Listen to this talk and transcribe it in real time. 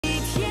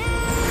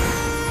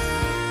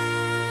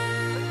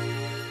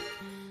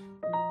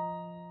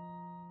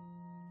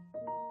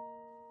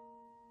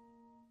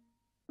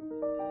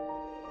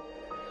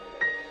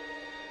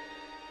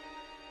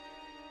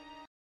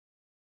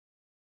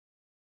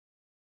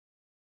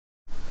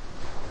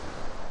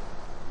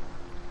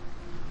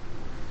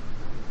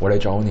我来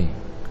找你，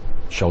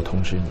是要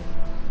通知你，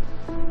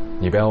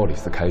你被奥里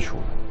斯开除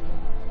了。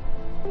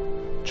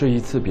这一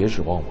次别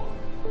指望我，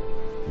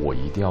我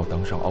一定要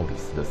当上奥里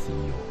斯的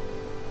CEO。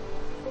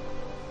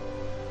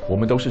我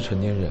们都是成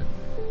年人，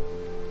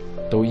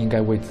都应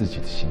该为自己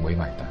的行为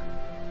买单。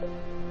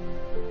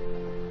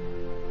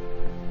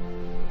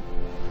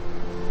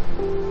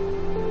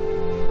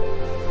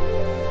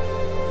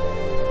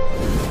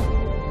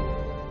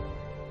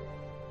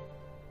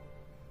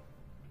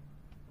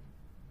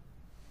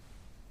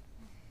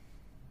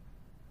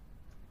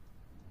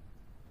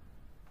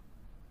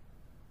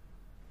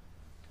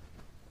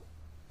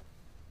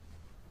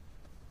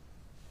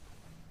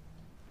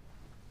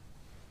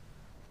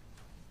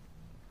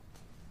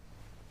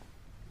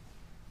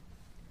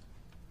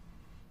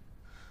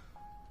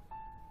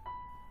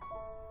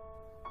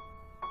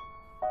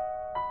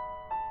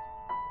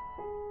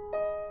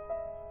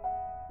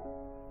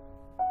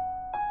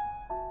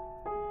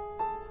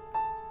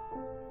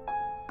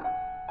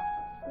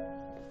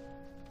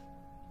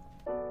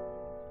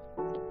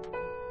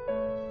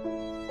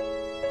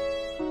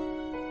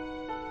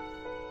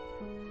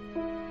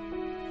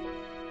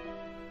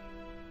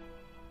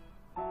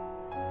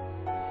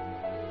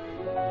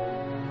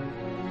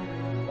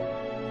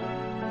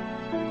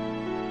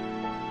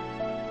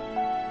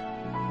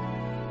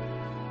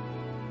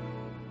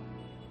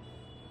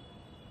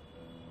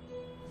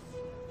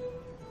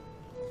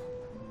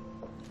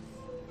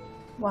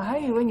我还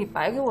以为你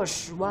白给我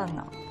10万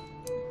呢。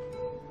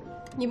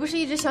你不是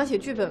一直想写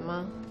剧本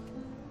吗？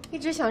一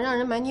直想让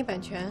人买你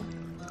版权，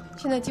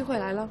现在机会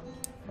来了。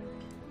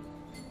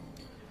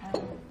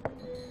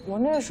我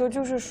那个时候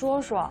就是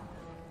说说，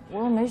我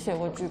又没写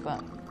过剧本，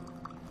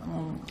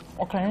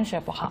我肯定写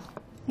不好。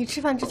你吃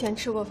饭之前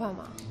吃过饭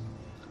吗？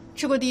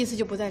吃过第一次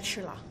就不再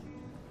吃了。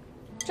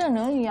这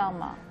能一样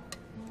吗？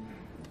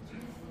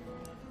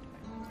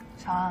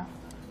乔安，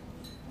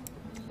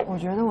我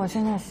觉得我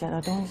现在写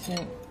的东西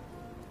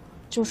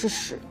就是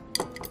屎。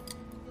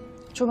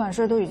出版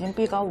社都已经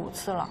逼稿5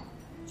次了，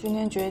今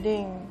天决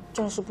定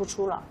正式不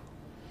出了。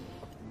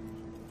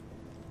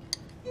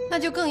那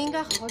就更应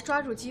该好好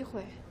抓住机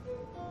会，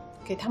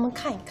给他们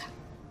看一看。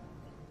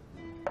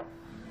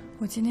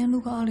我今天路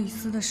过奥里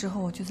斯的时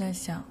候，我就在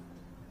想，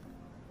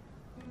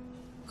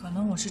可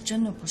能我是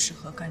真的不适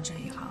合干这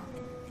一行。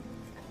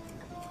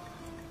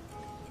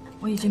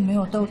我已经没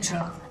有斗志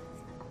了，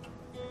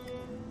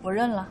我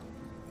认了。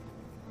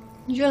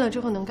你认了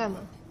之后能干嘛？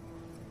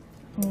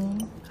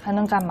还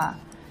能干嘛？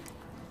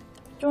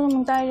就那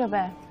么待着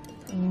呗。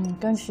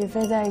跟齐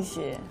飞在一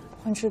起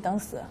混吃等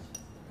死。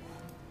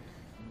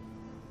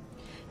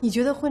你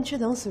觉得混吃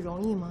等死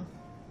容易吗？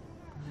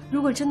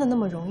如果真的那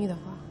么容易的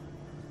话，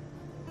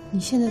你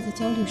现在在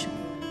焦虑什么？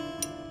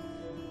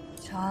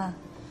乔安，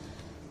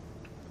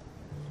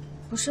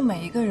不是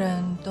每一个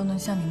人都能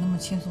像你那么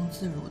轻松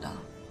自如的。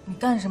你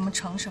干什么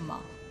成什么，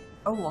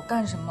而我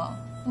干什么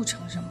不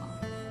成什么。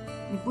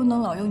你不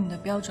能老用你的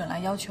标准来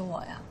要求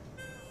我呀。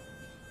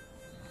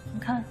你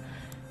看，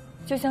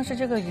就像是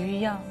这个鱼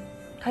一样，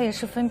它也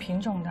是分品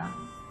种的。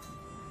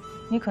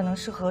你可能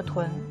是河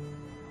豚，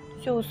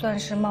就算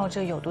是冒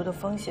着有毒的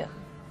风险，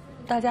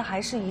大家还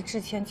是一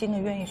掷千金的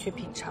愿意去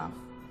品尝。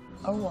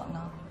而我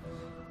呢，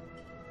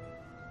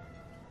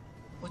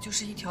我就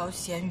是一条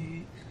咸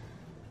鱼。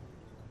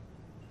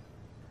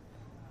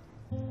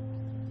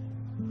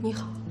你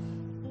好，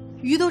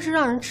鱼都是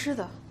让人吃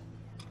的，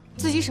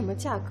自己什么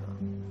价格，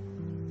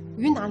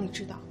鱼哪里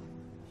知道？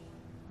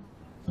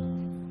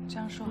这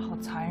样说好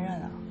残忍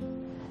啊！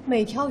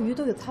每条鱼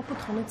都有它不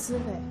同的滋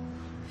味，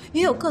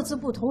也有各自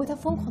不同为它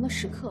疯狂的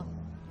时刻。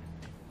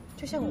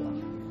就像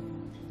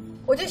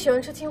我就喜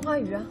欢吃青花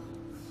鱼啊，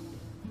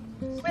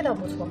味道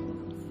不错，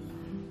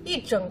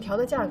一整条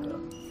的价格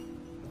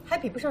还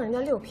比不上人家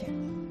6片，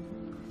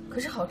可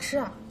是好吃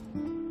啊。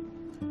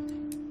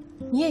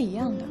你也一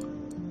样的，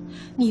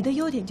你的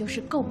优点就是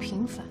够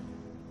平凡，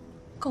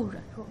够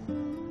软弱。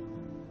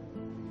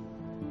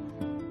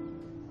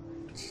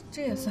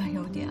这也算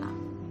优点啊？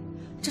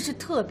这是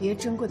特别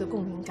珍贵的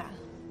共鸣感。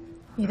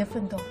你的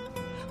奋斗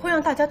会让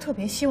大家特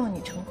别希望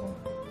你成功，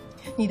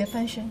你的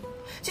翻身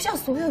就像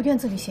所有院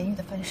子里咸鱼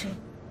的翻身。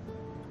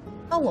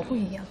而我不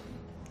一样，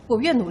我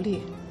越努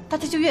力，大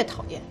家就越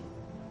讨厌。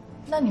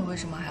那你为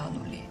什么还要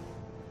努力？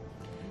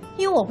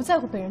因为我不在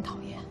乎被人讨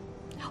厌，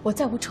我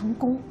在乎成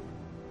功。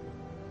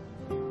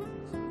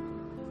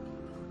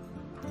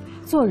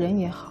做人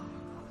也好，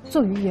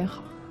做鱼也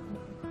好，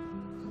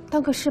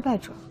当个失败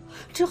者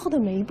之后的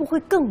每一步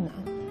会更难。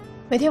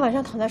每天晚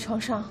上躺在床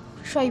上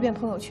刷一遍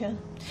朋友圈，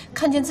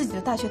看见自己的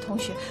大学同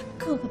学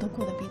个个都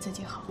过得比自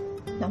己好，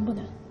难不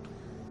难？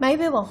买一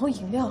杯网红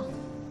饮料，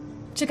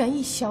只敢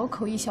一小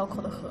口一小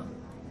口的喝。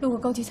路过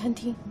高级餐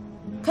厅，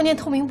看见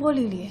透明玻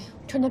璃里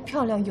穿着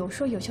漂亮有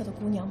说有笑的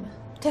姑娘们，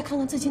再看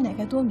看自己奶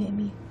该多绵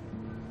密，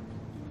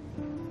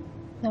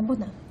难不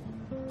难？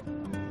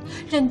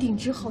认定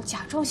之后假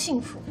装幸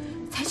福，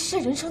才是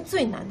人生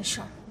最难的事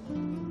儿。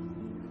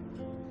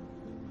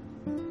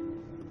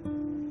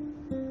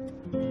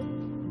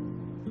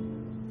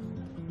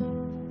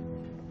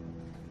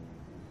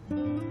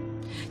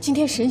今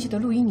天沈雪的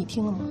录音你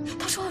听了吗？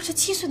她说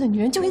27岁的女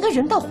人就应该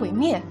人道毁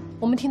灭。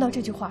我们听到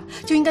这句话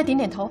就应该点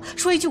点头，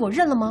说一句我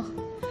认了吗？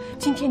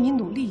今天你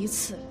努力一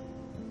次，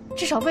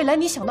至少未来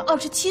你想到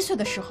27岁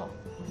的时候，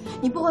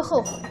你不会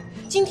后悔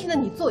今天的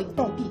你坐以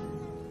待毙。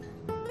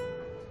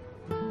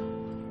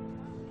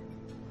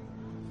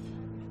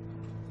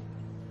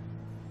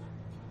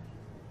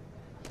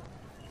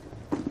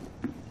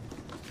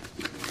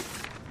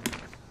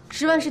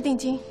10万是定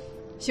金，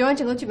写完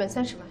整个剧本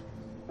30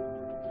万，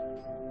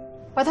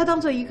把它当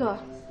做一个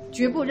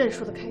绝不认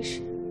输的开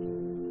始。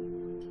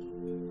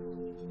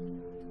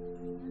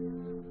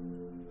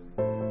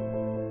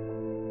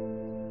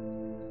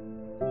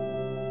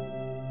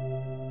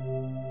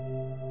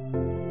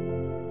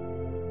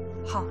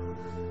好，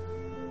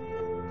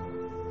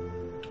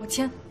我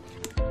签。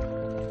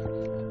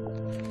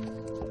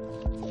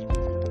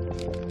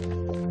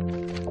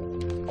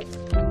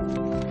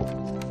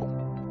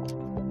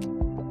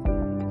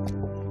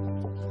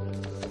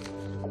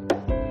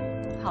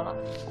好了，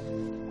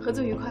合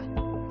作愉快，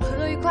合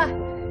作愉快。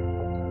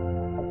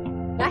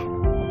来，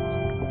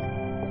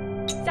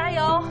加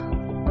油！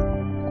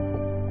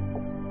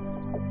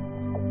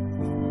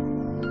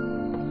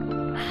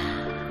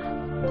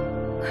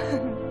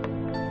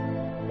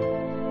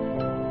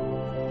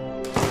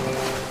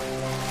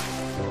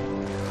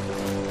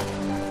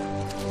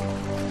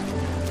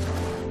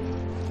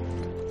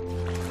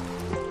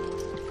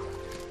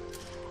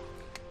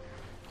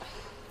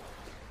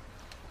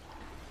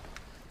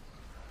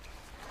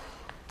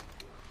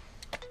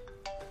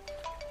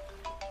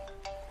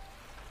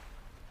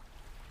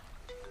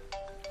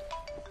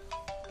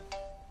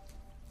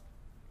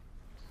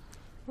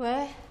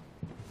喂，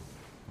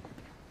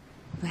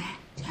喂，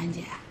全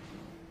姐，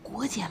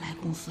郭姐来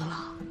公司了，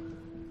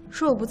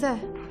说我不在，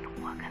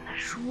我跟她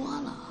说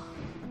了，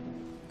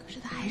可是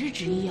她还是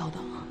执意要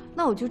等。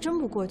那我就真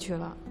不过去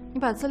了。你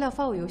把资料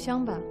发我邮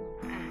箱吧。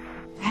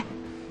哎，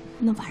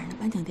那晚上的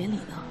颁奖典礼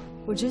呢？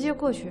我直接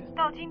过去。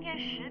到今天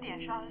10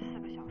点是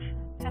24个小时，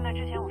在那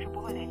之前我是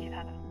不会联系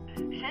他的。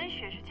沈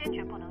雪是坚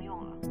决不能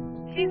用了。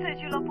心碎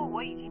俱乐部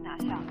我已经拿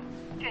下了，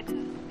这次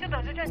就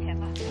等着挣钱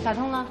吧。打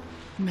通了？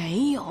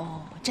没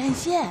有，占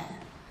线。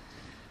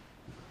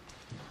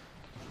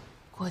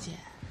郭姐，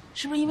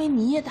是不是因为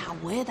你也打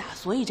我也打，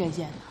所以占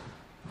线呢？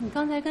你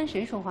刚才跟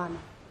谁说话呢？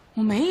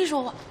我没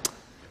说话。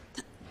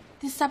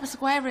这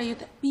subscriber 有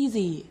点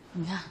busy，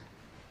 你看，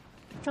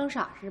装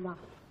傻是吧？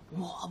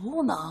我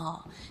不能，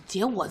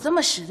姐，我这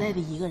么实在的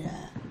一个人，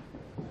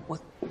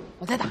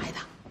我再打一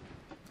打。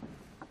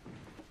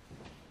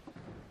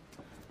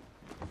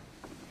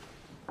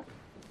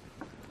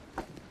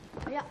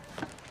哎呀，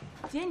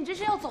姐，你这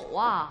是要走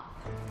啊？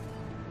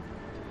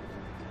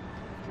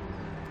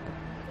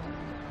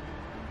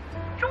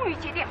终于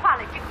接电话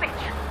了，这个废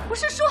纸！不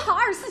是说好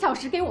24小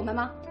时给我们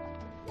吗？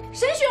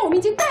沈雪我们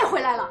已经带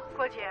回来了。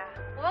郭姐，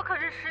我可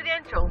是10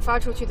点整发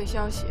出去的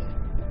消息，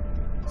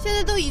现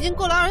在都已经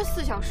过了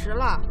24小时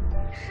了。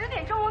10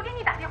点钟我给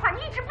你打电话，你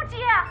一直不接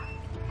啊！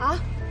啊？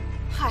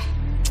嗨，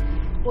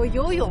我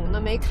游泳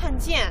呢没看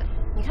见。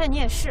你看你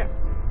也是，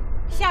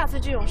下次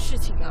这种事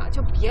情啊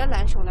就别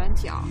拦手拦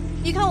脚。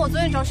你看我昨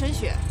天找沈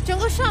雪，整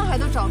个上海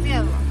都找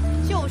遍了，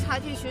就差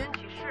替寻人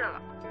启事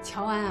了。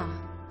乔安啊，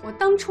我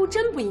当初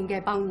真不应该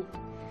帮你。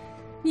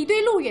你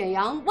对陆远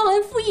洋忘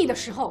恩负义的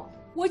时候，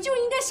我就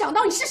应该想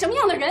到你是什么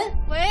样的人。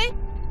喂，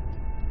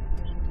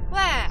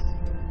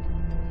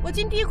我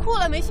进地库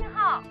了，没信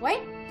号。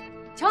喂，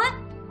乔安。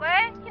喂，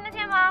听得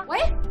见吗？喂。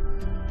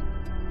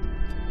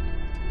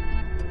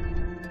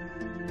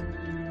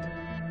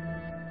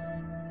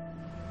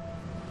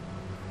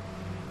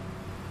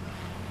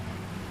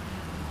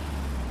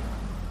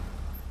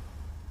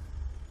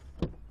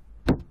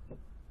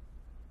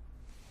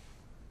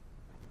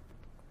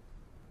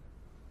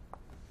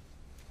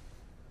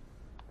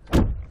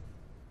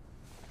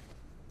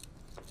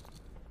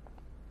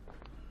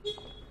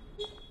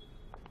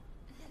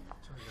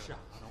是啊，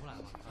等我来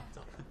吧，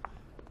走。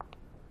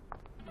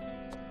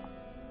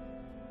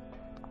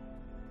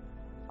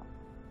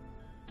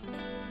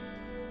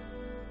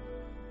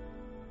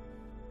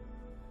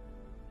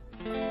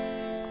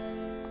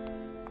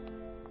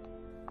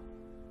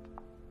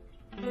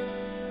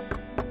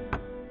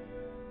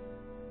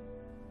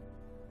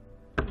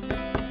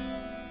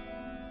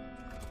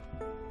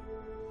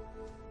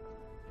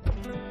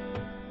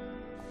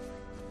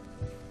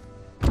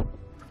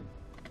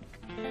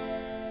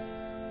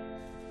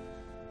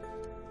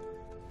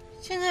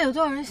现在有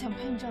多少人想拍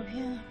你照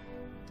片啊？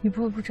你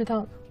不会不知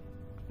道的。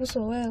无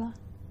所谓了，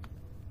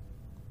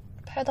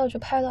拍到就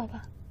拍到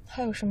吧，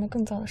还有什么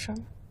更糟的事儿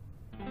吗？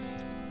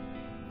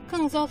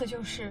更糟的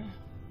就是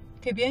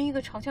给别人一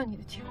个嘲笑你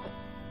的机会。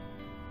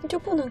你就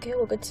不能给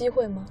我个机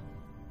会吗？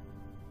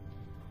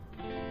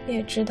你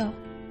也知道，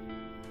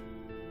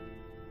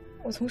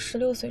我从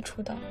16岁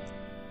出道，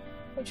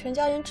我全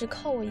家人只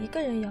靠我一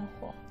个人养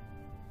活。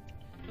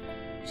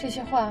这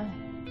些话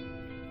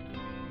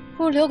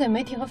不如留给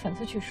媒体和粉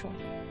丝去说。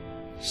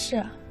是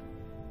啊，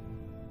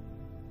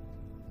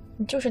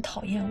你就是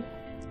讨厌我，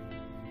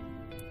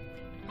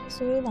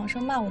所有网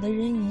上骂我的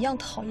人一样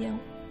讨厌我。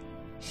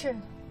是，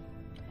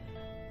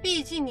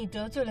毕竟你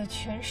得罪了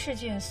全世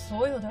界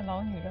所有的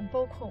老女人，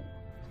包括我。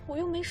我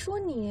又没说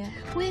你，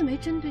我也没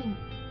针对你，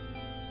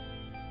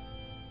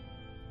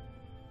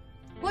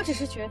我只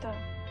是觉得，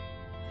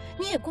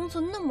你也工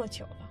作那么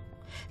久了，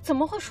怎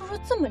么会说出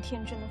这么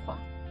天真的话？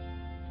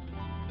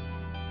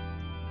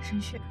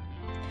沈雪，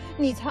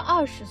你才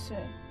20岁，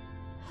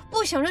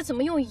不想着怎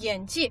么用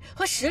演技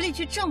和实力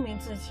去证明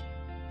自己，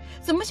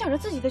怎么想着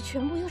自己的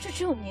全部优势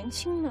只有年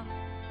轻呢？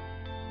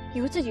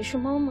以为自己是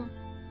猫吗？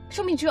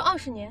寿命只有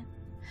20年，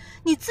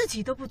你自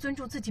己都不尊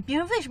重自己，别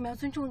人为什么要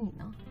尊重你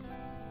呢？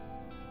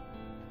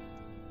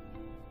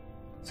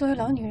作为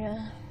老女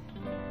人，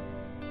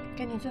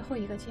给你最后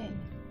一个建议：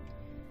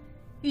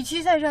与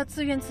其在这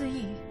自怨自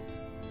艾，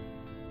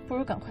不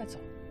如赶快走。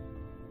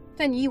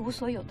在你一无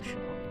所有的时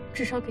候，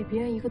至少给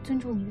别人一个尊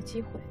重你的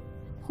机会，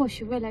或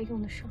许未来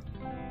用得上。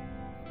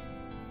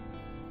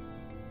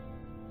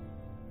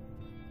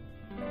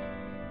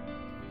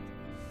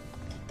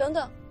等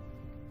等，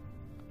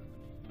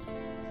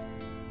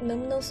你能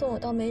不能送我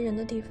到没人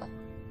的地方？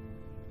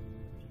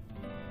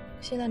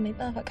现在没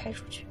办法开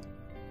出去。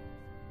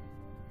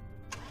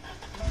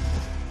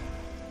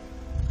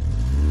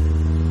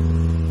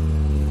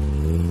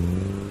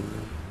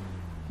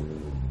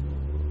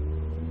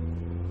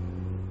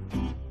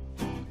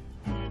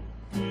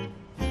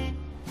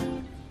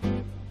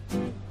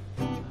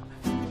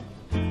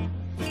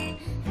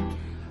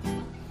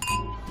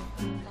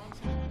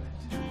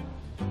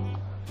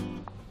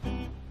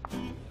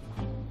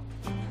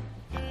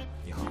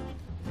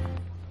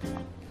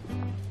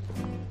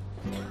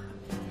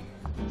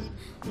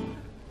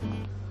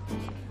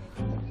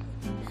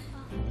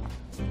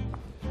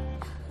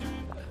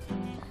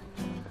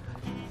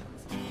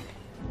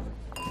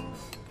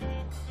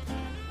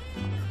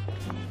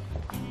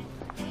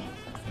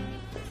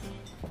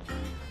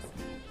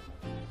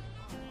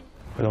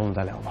回头我们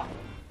再聊吧。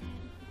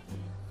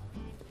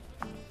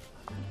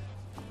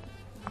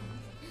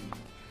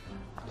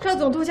赵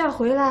总度假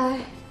回来，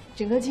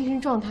整个精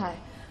神状态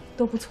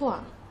都不错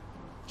啊。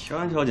乔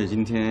安小姐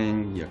今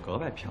天也格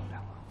外漂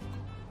亮。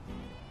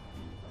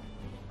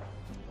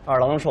二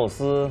郎寿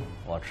司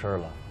我吃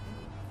了，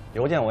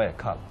邮件我也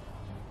看了，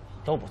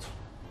都不错。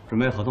准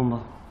备合同吧。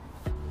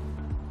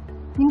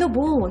您都不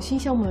问我新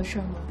项目的事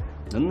吗？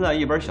能在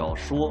一本小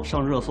说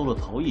上热搜的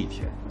头1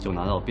天就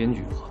拿到编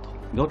剧合同，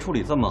你都处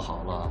理这么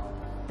好了，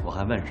我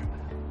还问什么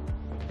呀？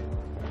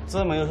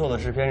这么优秀的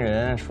制片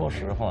人，说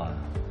实话，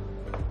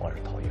我是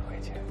头一回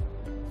见。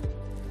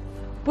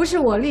不是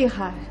我厉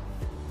害，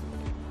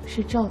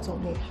是赵总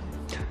厉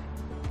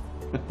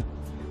害。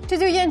这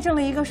就验证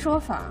了一个说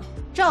法：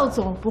赵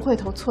总不会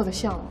投错的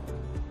项目。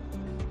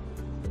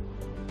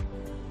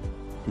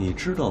你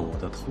知道我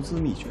的投资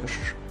秘诀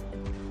是什么？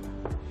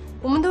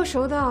我们都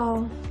熟到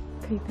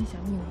可以分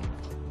享秘密了。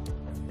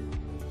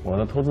我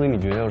的投资秘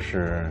诀就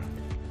是，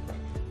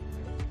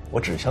我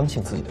只相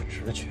信自己的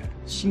直觉。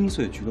心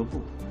碎俱乐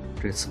部，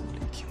这次我力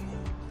挺你，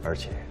而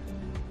且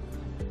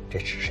这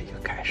只是一个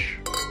开始。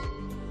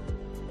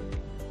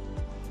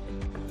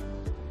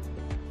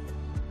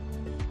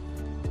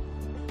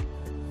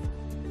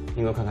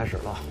应该快开始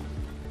了，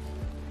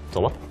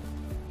走吧。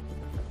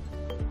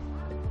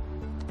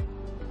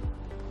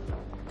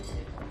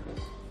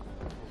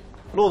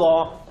陆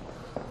总，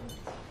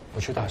我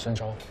去打声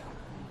招呼。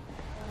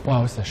不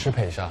好意思，失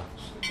陪一下。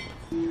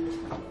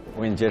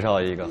我给你介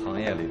绍一个行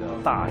业里的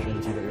大神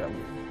级的人物。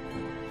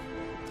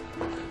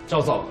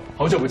赵总，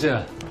好久不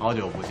见。好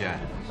久不见。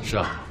是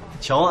啊，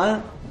乔安，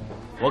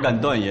我敢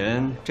断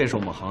言，这是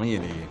我们行业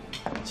里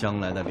将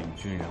来的领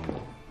军人物，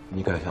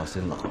你可要小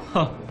心了。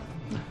哼，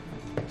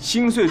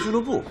心碎俱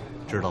乐部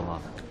知道吗？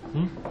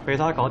嗯，被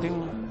他搞定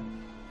了。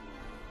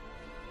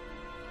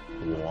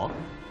我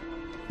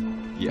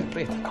也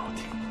被他搞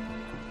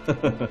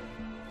定了。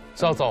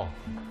赵总，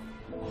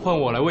换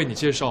我来为你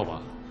介绍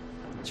吧。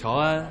乔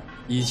安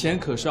以前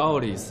可是奥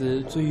里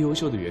斯最优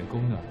秀的员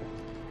工呢。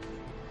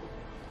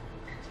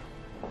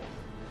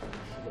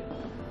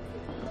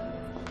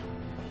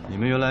你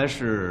们原来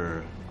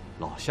是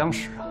老相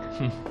识啊！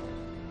哼，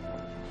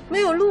没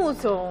有陆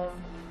总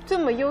这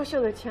么优秀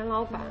的前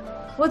老板，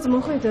我怎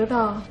么会得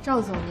到赵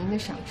总您的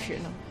赏识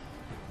呢？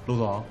陆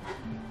总，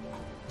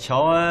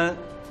乔安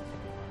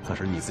可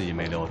是你自己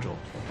没留住，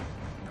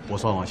不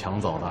算我抢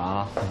走的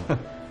啊。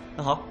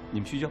那好，你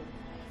们叙旧。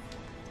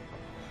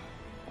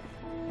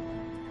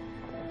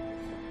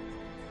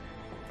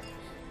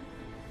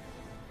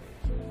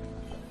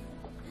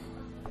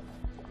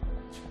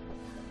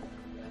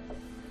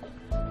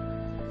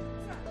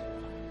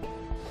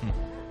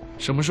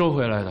什么时候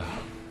回来的？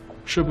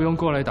是不用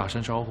过来打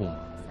声招呼吗？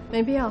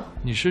没必要。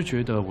你是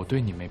觉得我对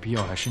你没必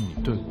要，还是你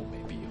对我没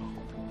必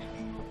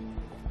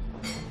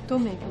要？都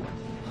没必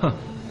要。哼，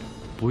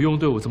不用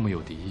对我这么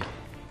有敌意。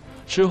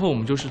之后我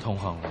们就是同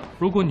行了。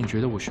如果你觉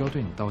得我需要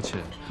对你道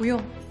歉，不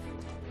用。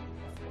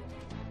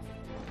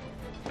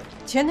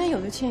前男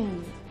友的歉意，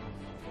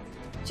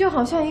就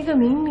好像一个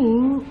明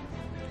明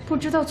不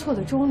知道错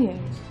的中年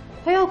人，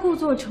还要故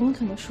作诚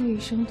恳地说一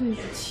声对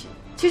不起，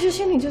其实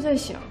心里就在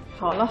想，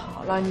好了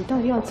好了，你到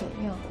底要怎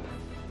么样？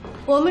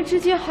我们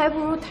之间还不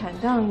如坦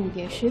荡一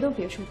点，谁都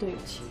别说对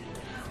不起。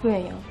陆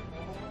远阳，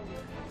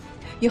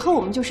以后我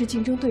们就是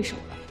竞争对手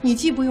了，你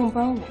既不用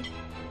帮我，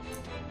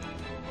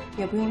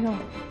也不用让我。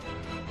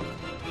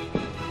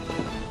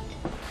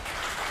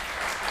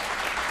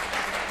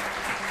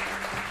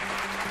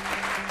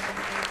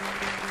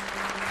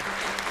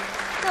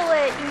各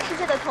位影视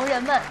界的同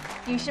仁们、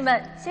女士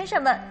们、先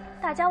生们，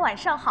大家晚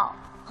上好！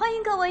欢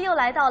迎各位又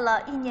来到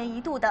了1年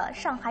1度的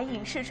上海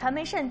影视传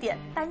媒盛典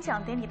颁奖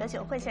典礼的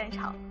酒会现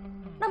场。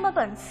那么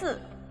本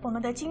次我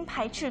们的金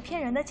牌制片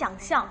人的奖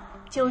项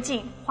究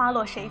竟花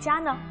落谁家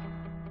呢？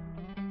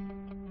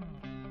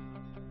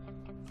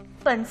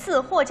本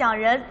次获奖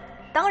人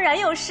当然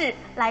又是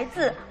来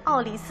自奥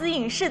里斯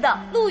影视的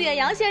陆远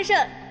阳先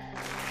生。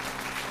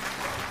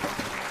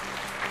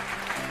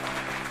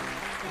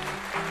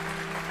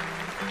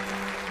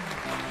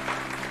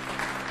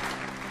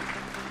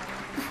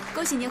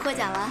恭喜您获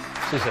奖了，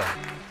谢谢。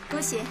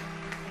恭喜！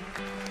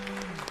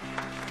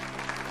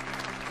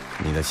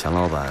你的钱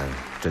老板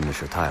真的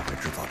是太会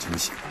制造惊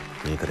喜了，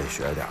你可得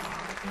学点啊。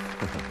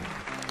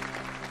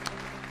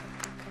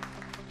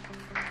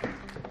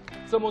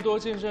这么多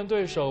竞争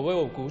对手为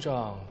我鼓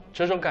掌，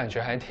这种感觉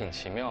还挺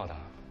奇妙的。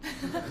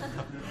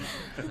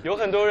有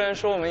很多人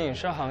说我们影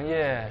视行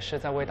业是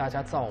在为大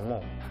家造梦，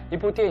一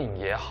部电影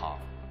也好，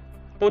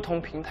不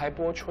同平台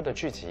播出的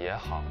剧集也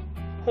好，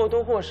或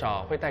多或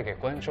少会带给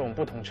观众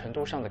不同程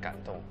度上的感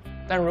动。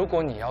但如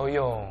果你要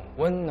用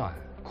温暖、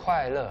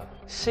快乐、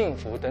幸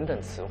福等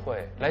等词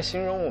汇来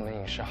形容我们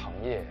影视行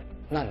业，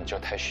那你就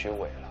太虚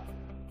伪了。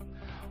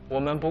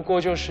我们不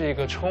过就是一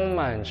个充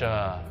满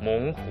着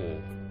猛虎、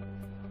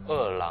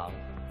恶狼、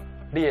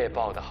猎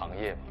豹的行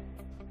业嘛。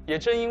也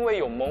正因为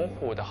有猛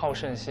虎的好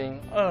胜心、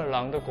二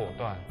狼的果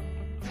断，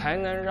才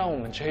能让我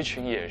们这一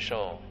群野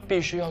兽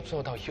必须要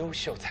做到优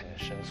秀才能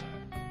生存。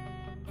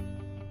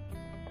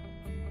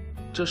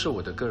这是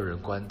我的个人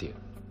观点。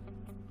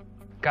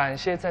感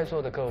谢在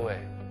座的各位，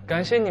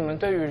感谢你们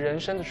对于人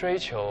生的追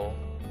求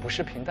不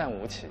是平淡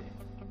无奇，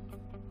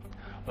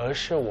而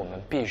是我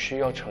们必须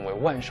要成为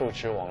万兽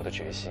之王的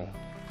决心。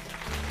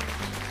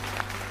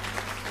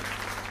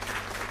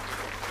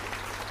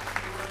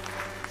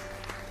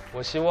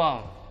我希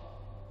望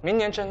明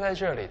年站在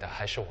这里的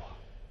还是我。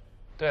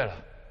对了，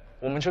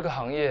我们这个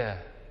行业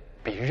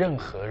比任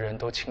何人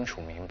都清楚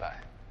明白，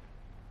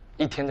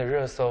一天的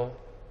热搜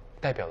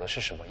代表的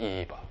是什么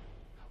意义吧？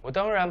我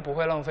当然不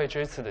会浪费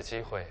这次的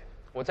机会，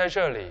我在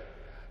这里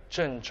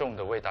郑重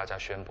地为大家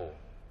宣布，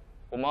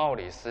我们奥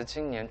里斯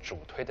今年主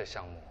推的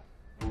项目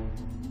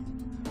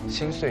——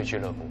心碎俱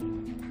乐部。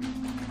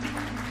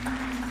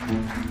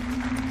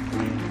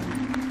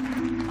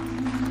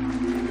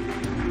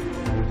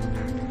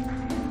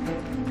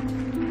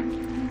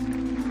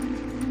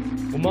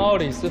我们奥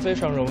里斯非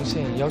常荣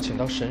幸邀请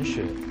到沈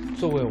雪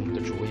作为我们的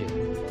主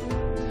演。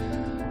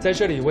在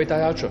这里为大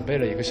家准备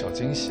了一个小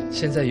惊喜，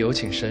现在有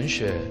请沈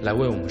雪来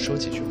为我们说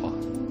几句话。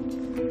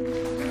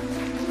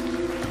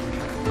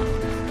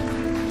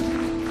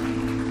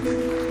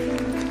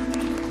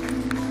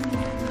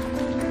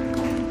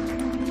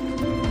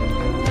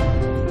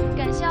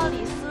感谢奥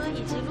里斯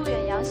以及陆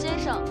远阳先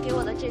生给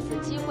我的这次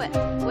机会，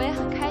我也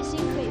很开心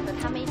可以和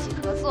他们一起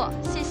合作，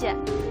谢谢。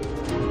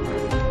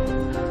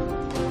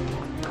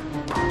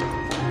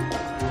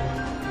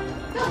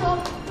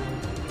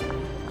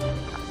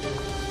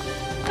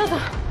赵总，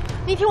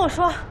你听我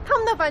说，他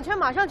们的版权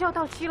马上就要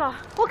到期了，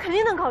我肯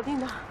定能搞定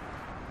的。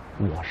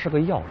我是个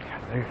要脸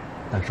的人，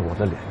但是我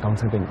的脸刚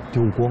才被你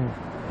丢光了，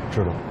知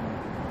道吗？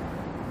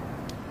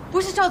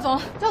不是赵总，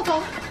赵总，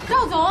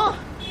赵总，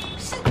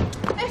事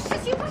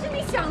情不是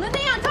你想的那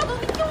样。赵总，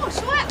你听我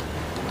说呀，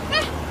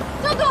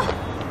赵总。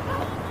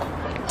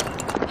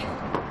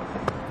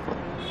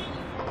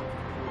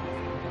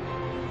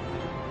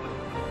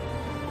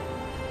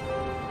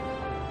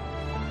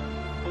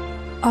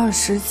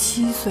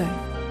27岁，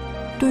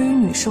对于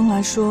女生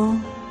来说，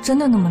真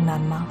的那么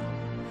难吗？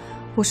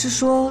我是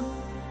说，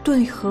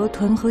对河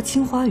豚和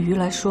青花鱼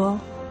来说，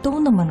都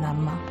那么难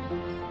吗？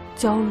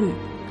焦虑、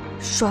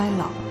衰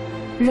老、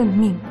认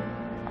命，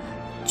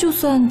就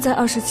算在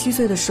27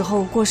岁的时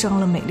候过上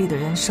了美丽的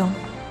人生，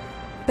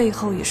背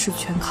后也是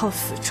全靠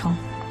死撑。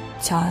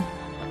乔安，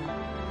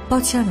抱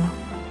歉了，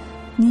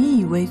你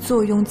以为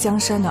坐拥江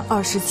山的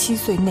27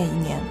岁那一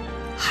年，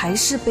还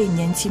是被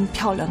年轻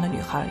漂亮的女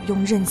孩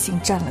用任性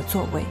占了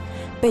座位，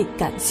被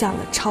赶下了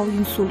超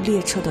音速列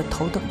车的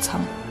头等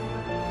舱。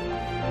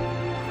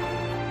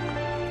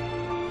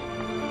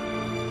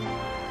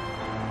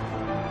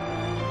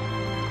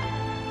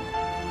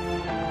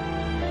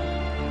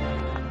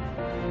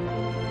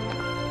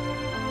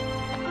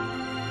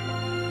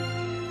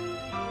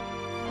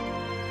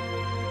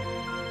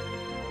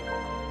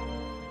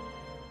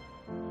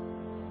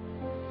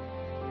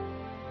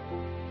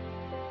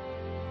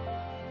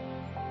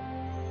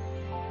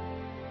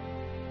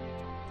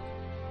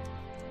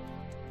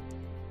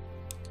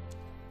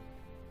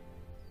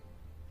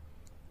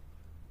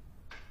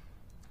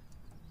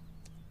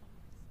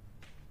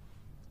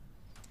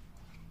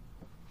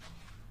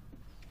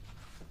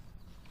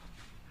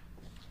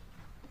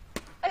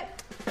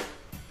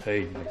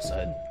嘿，女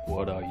神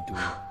，What are you doing？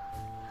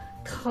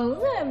 疼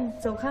哎，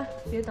走开，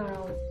别打扰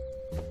我。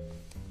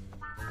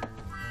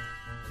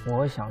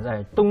我想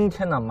在冬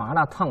天的麻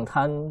辣烫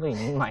摊为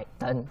你买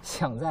单，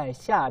想在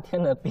夏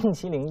天的冰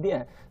淇淋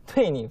店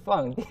对你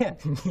放电。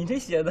你这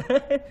写的，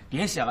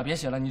别写了，别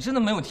写了，你真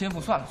的没有天赋。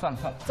算了，算了，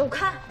算了，走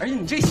开！而且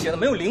你这写的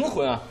没有灵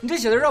魂啊，你这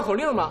写的绕口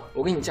令吗？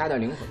我给你加点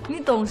灵魂。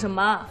你懂什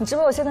么？你知不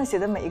知道我现在写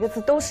的每一个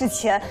字都是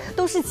钱，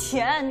都是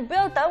钱，你不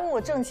要耽误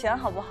我挣钱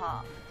好不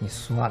好？你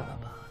算了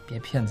吧，别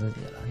骗自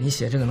己了。你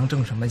写这个能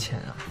挣什么钱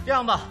啊？这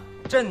样吧，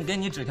朕给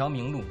你指条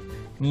明路。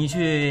 你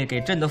去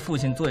给朕的父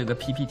亲做一个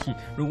PPT，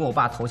 如果我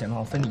爸投钱的话，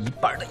我分你一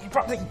半的一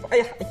半的一半，哎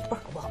呀，一半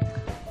好不好？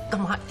干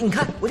嘛？你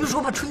看，我就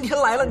说吧，春天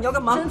来了，你要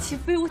干嘛？张齐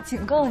飞，我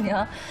警告你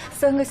啊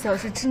，3个小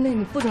时之内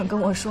你不准跟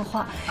我说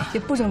话，也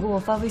不准给我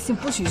发微信，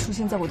不许出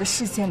现在我的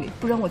视线里，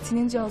不然我今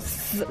天就要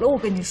死了。我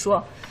跟你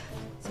说，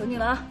求你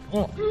了啊！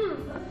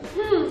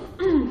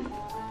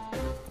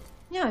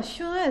你俩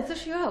秀恩爱姿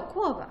势有点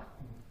过吧？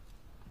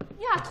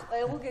压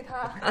腿，我给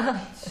他。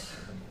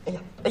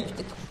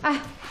哎。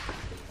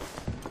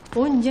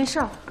 我问你件事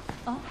儿，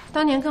啊，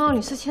当年跟奥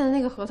里斯签的那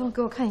个合同，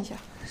给我看一下。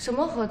什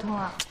么合同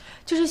啊？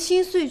就是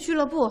心碎俱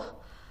乐部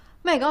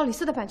卖给奥里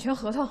斯的版权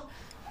合同。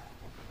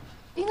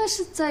应该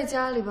是在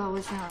家里吧，我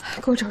想。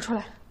给我找出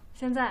来。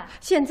现在？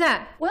现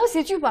在。我要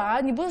写剧本啊！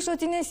你不是说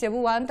今天写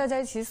不完，大家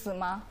一起死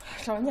吗？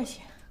找人再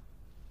写。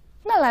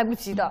那来不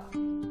及的。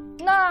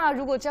那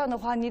如果这样的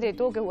话，你得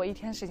多给我1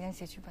天时间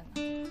写剧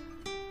本呢。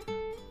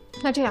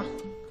那这样，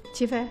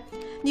齐飞，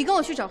你跟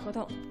我去找合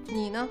同，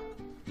你呢，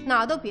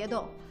哪都别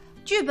动。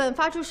 剧本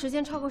发出时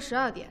间超过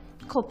12点，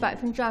扣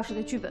20%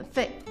的剧本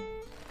费。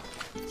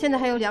现在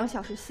还有2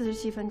小时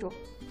47分钟。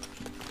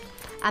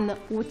I'm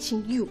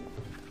watching you。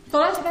走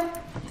了，齐飞。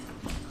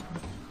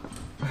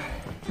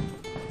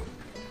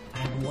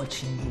I'm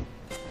watching you。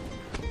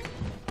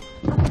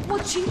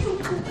 watching you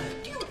too。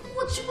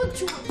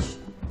watch。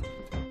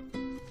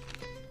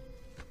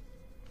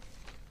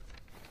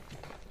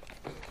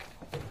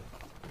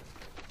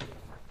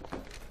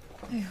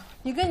哎呦，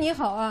你跟你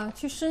好啊，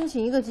去申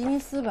请一个吉尼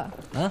斯吧。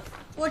啊？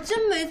我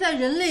真没在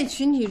人类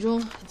群体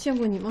中见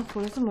过你们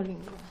活得这么凌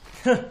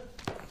乱。哼，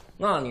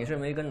那你是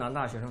没跟男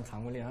大学生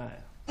谈过恋爱啊？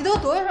你都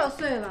多少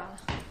岁了，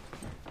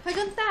还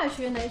跟大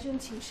学男生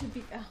寝室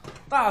比啊？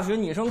大学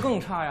女生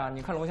更差呀！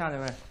你看楼下那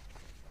位，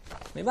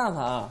没办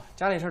法啊，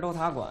家里事都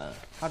他管，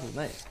他主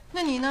内。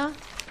那你呢？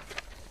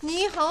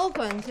你好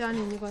管家里，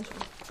你管什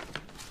么？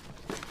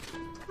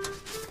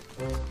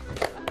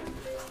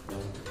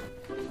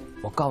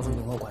我告诉你，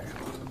我管什么。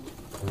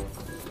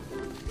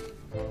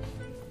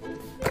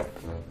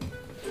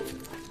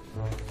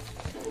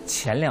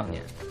 前2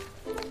年，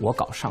我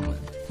搞上门，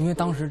因为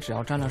当时只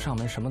要沾了上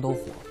门，什么都火。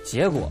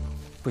结果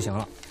不行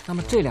了。那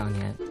么这2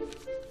年，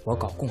我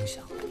搞共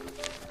享，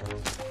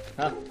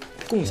啊，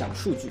共享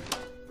数据，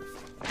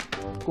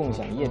共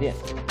享夜店，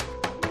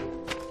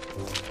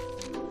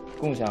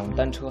共享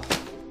单车。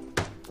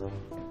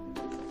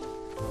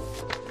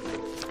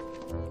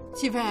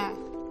齐飞，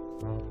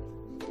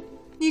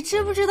你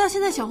知不知道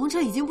现在小黄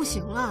车已经不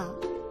行了？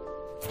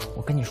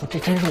我跟你说，这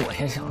真是我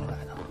先想出来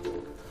的。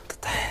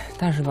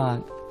但是吧。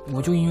 我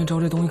就因为知道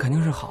这东西肯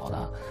定是好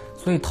的，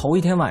所以头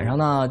1天晚上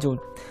呢就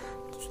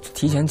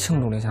提前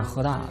庆祝了一下，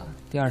喝大了。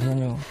第2天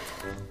就，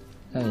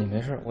但也没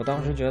事。我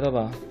当时觉得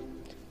吧，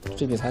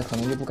这笔财可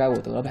能就不该我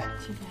得呗。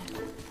齐飞，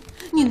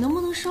你能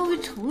不能稍微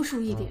成熟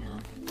一点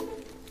啊？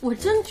我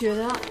真觉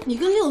得你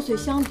跟6岁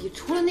相比，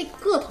除了那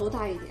个头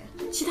大一点，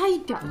其他一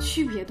点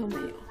区别都没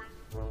有。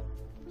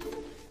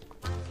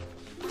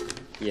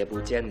也不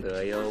见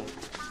得哟。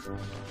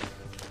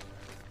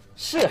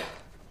是，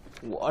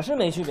我是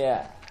没区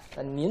别。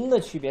 但您的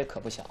区别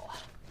可不小啊！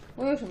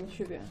我有什么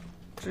区别？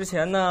之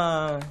前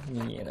呢，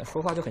你呢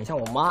说话就很像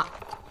我妈，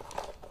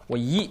我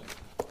姨，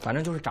反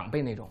正就是长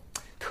辈那种，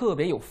特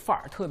别有范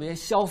儿，特别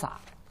潇洒，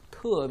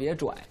特别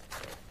拽。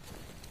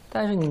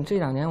但是你这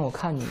2年，我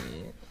看你，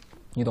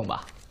你懂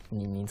吧？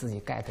你自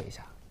己 get 一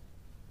下。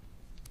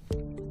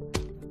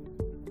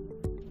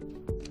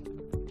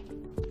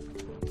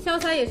潇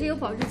洒也是有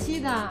保质期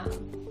的。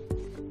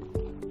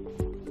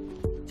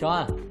乔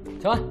安，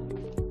乔安。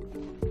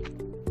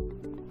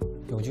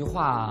 有句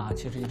话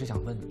其实一直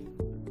想问你，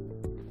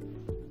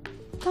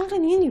当着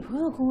你女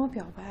朋友跟我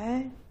表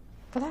白，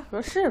不太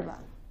合适吧？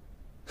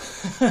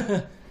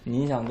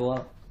你想多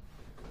了。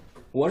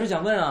我是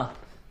想问啊，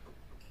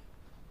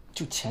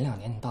就前2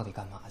年你到底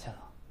干嘛去了？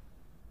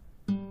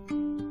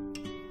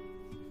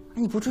哎，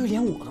你不至于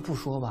连我都不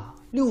说吧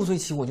？6岁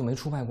起我就没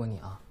出卖过你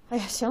啊！哎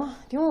呀，行了，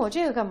你问我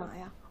这个干嘛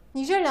呀？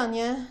你这2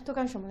年都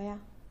干什么了呀？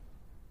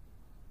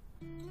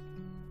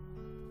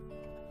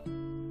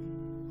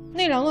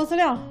 那2摞资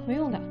料没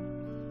用的，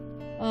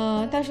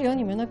但是有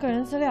你们的个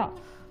人资料。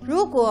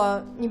如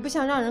果你不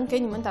想让人给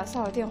你们打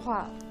骚扰电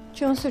话，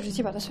就用碎纸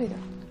机把它碎掉。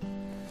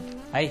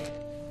哎，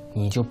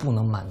你就不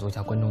能满足一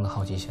下观众的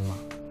好奇心吗？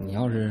你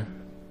要是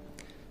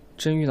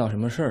真遇到什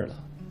么事儿了，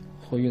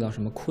或遇到什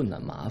么困难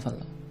麻烦了，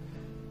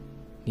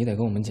你得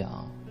跟我们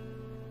讲，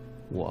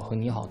我和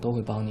你好都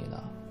会帮你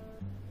的，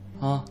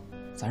啊，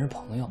咱是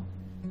朋友。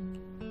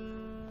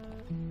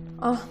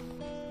啊，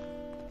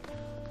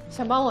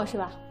想帮我是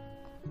吧？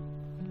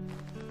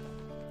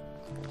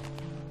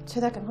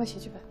催他赶快写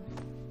剧本。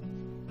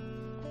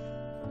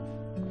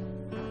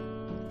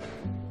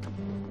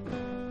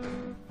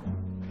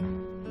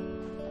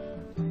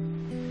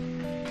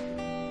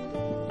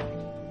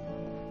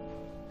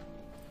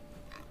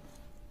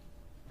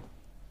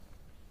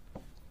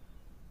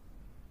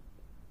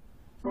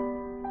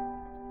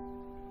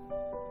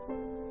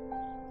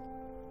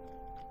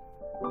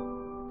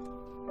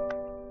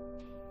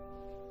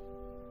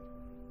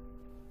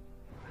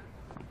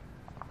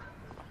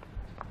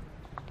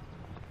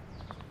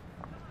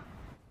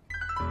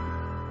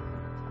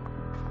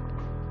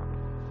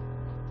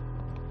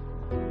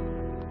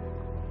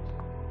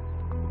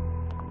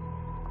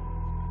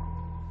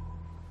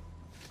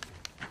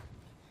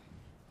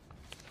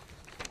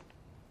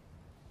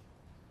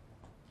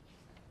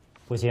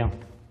不行，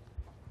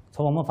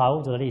从我们法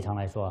务组的立场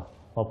来说，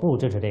我不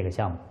支持这个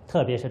项目，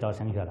特别是找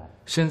沈雪来。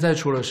现在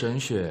除了沈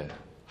雪，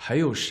还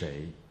有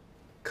谁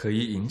可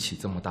以引起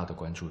这么大的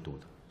关注度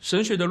的？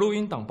沈雪的录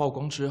音档曝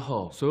光之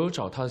后，所有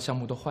找他的项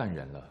目都换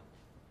人了。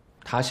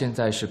他现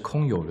在是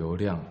空有流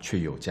量，却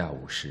有价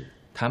无市，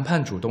谈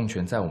判主动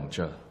权在我们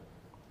这，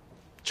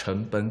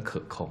成本可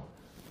控。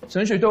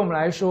沈雪对我们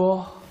来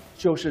说，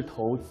就是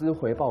投资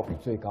回报比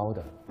最高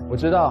的。我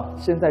知道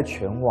现在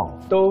全网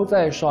都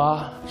在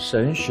刷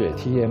沈雪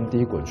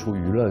TMD 滚出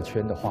娱乐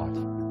圈的话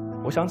题。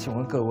我想请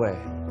问各位，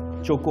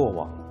就过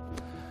往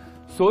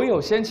所有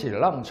掀起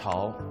浪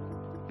潮、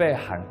被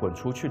喊滚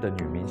出去的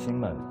女明星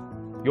们，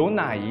有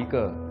哪一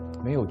个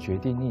没有决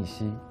定逆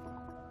袭，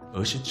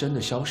而是真的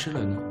消失了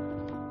呢？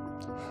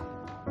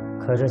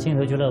可是星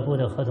水俱乐部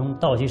的合同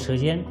到期时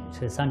间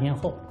是3天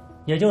后，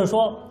也就是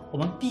说，我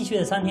们必须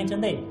在3天之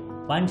内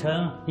完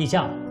成立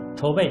项、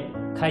筹备、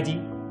开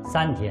机。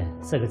3天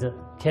4个字，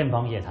天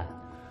方夜谭。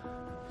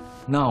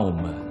那我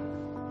们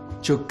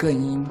就更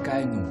应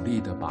该努力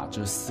的把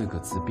这4个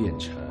字变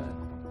成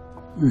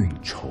运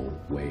筹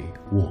帷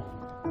幄。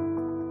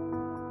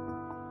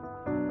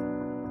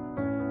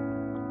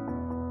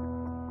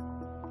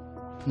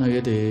那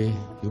也得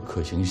有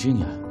可行性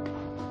呀。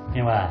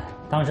另外，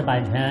当时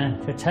版权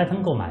是拆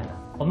分购买的，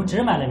我们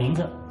只买了名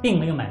字，并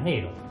没有买内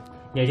容。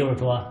也就是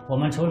说，我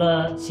们除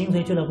了星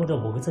水俱乐部这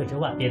5个字之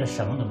外，别的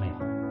什么都没有。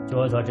据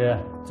我所知，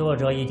作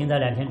者已经在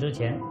2天之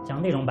前将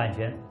内容版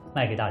权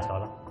卖给大乔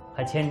了，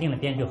还签订了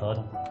编剧合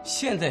同。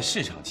现在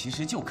市场其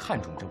实就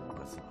看重这5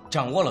个字，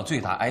掌握了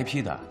最大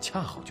IP 的恰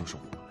好就是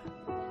我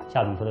们。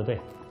夏总说的对，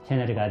现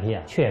在这个 IP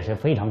啊确实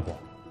非常火。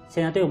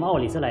现在对我们奥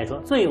里斯来说，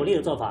最有利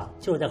的做法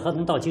就是在合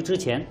同到期之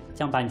前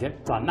将版权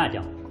转卖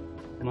掉。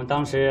我们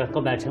当时购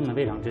买成本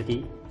非常之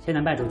低，现在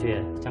卖出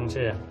去将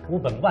是无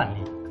本万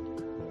利。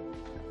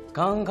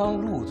刚刚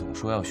陆总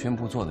说要宣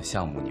布做的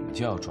项目，你们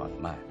就要转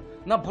卖，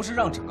那不是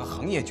让整个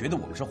行业觉得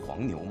我们是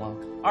黄牛吗？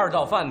二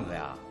道贩子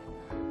呀！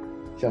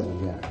夏总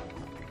监，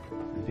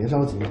你别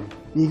着急，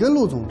你跟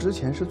陆总之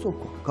前是做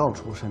广告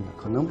出身的，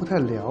可能不太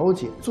了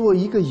解做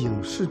一个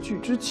影视剧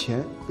之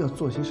前要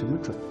做些什么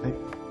准备。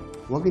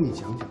我给你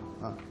讲讲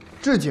啊，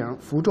置景、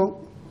服装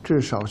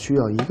至少需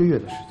要1个月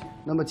的时间。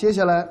那么接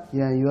下来，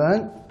演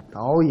员、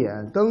导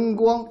演、灯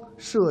光、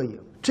摄影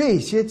这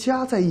些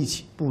加在一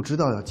起，不知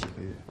道要几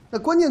个月。那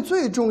关键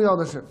最重要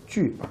的是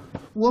剧本，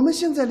我们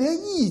现在连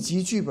1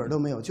集剧本都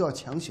没有，就要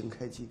强行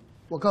开机。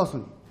我告诉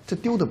你，这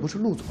丢的不是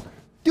陆总的人，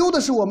丢的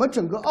是我们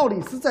整个奥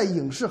里斯在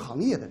影视行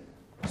业的人。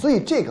所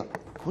以这个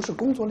不是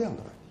工作量的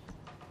问题，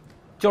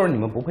就是你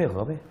们不配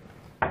合呗。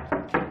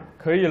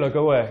可以了，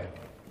各位，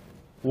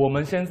我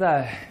们现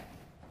在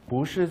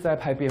不是在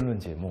拍辩论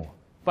节目，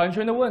版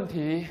权的问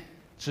题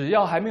只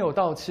要还没有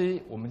到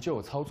期，我们就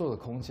有操作的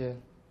空间。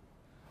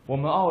我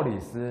们奥里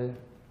斯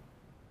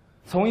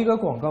从一个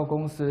广告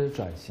公司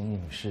转型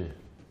影视，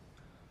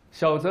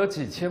小则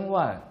几千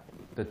万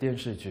的电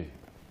视剧，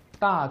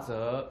大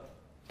则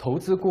投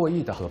资过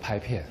亿的合拍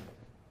片，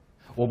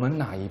我们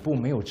哪一步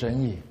没有争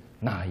议，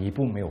哪一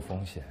步没有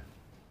风险？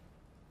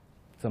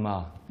怎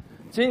么，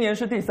今年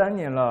是第3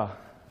年了，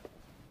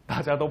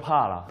大家都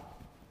怕了？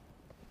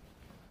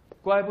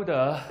怪不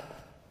得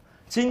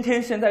今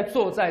天现在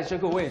坐在这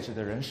个位置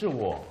的人是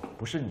我，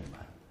不是你们。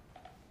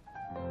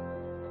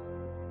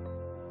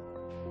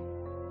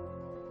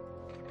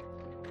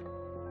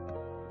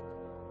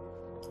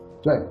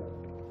对，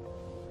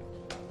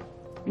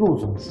陆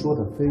总说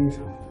的非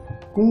常对，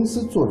公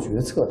司做决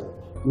策的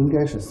应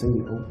该是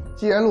CEO。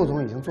既然陆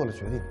总已经做了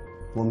决定，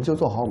我们就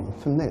做好我们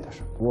分内的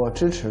事。我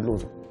支持陆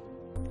总。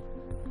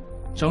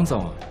张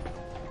总，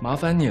麻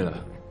烦你了，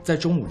在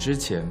中午之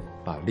前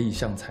把立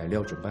项材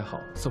料准备好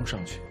送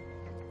上去。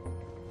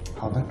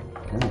好的，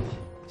没问题。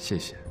谢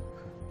谢。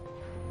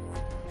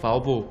法务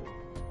部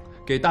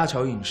给大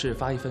乔影视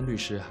发一份律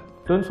师函，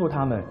敦促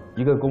他们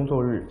1个工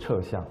作日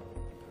撤项，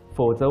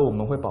否则我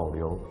们会保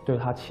留对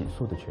他起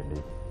诉的权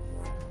利。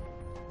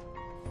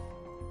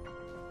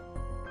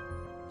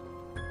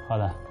好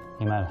的，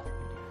明白了。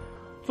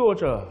作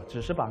者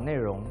只是把内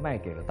容卖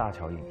给了大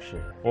乔影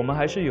视，我们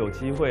还是有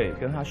机会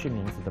跟他续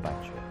名字的版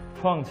权。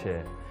况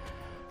且，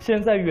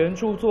现在原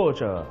著作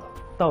者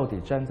到底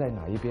站在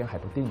哪一边还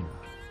不定呢。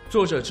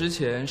作者之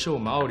前是我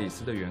们奥里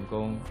斯的员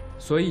工，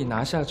所以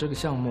拿下这个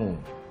项目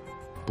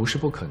不是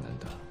不可能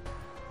的。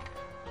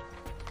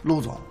陆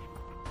总，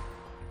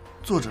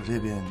作者这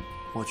边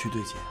我去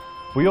对接。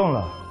不用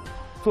了，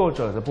作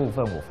者的部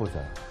分我负责。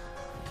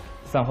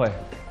散会。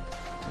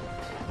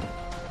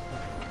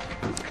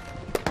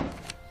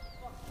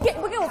给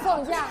不给我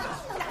放假？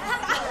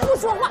不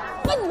说话，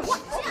问你话，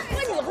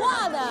问你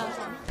话呢？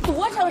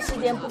多长时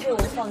间不给我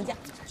放假？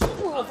不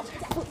给我放假，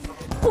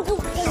不给我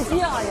放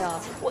假呀！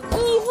我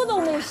衣服都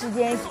没时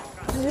间洗，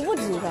知不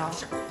知道？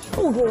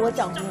不给我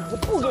涨工资，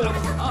不给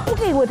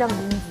我涨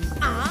工资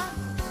啊！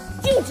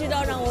就知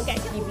道让我改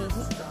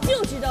PPT，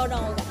 就知道让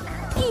我改，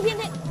一天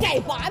天改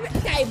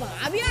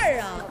8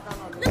遍啊！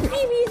那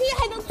PPT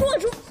还能做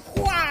出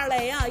花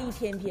来呀？一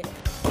天天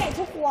改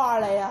出花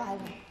来呀！还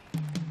能。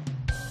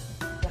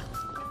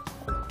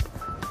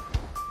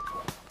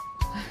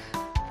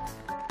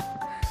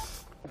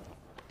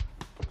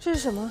这是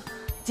什么？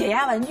解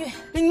压玩具。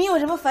你有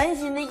什么烦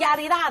心的、压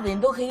力大的，你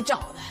都可以找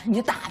他，你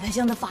就打他，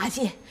向他发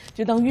泄，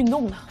就当运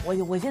动了。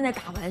我现在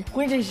打完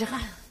浑身是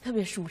汗，特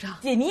别舒畅。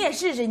姐，你也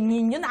试试，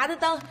你就拿它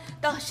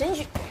当神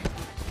曲。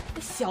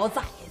小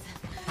崽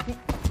子，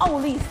奥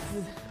利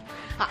斯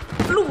啊，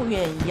陆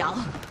远洋，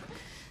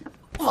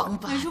王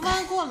八蛋。美术方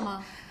案过了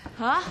吗？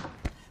啊，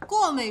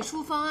过美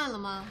术方案了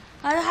吗？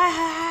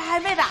还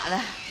没打呢。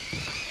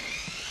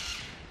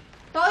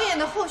导演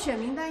的候选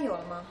名单有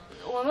了吗？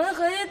我们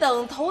可以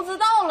等投资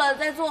到了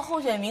再做候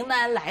选名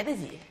单，来得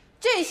及。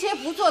这些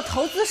不做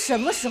投资什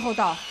么时候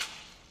到？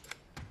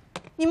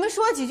你们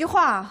说几句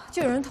话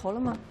就有人投了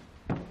吗？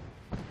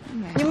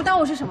你们当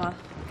我是什么？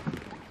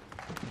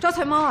招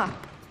财猫啊？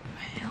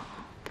没有。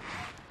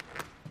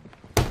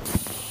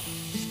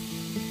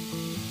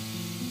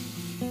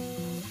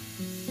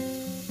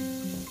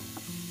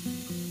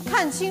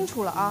看清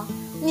楚了啊！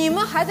你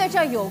们还在这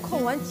儿有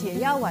空玩解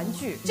压玩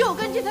具，就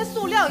跟这台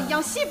塑料一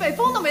样，西北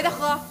风都没得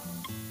喝。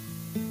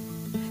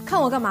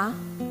看我干嘛？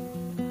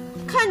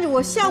看着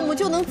我项目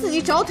就能自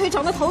己找腿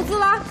找那投资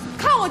啦？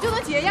看我就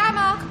能解压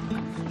吗？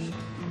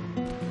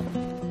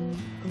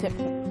姐，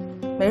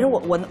没事，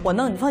我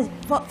弄，你放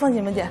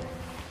心吧，姐。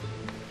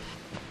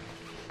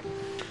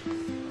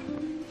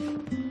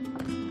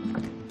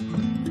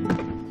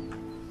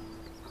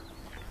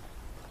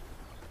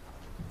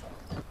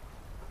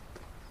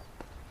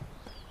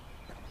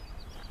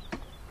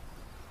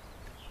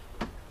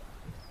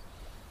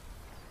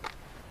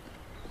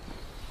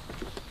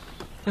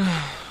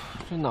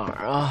这哪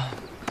儿啊？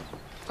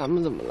咱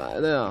们怎么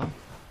来的呀？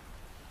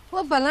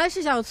我本来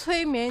是想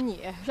催眠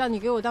你，让你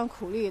给我当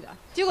苦力的，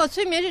结果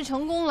催眠是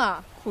成功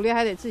了，苦力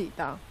还得自己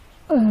当。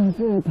这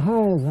也太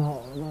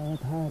早了，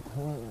太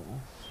快了。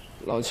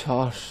老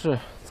乔，是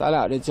咱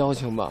俩这交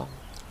情吧，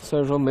虽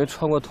然说没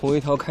穿过同一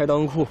条开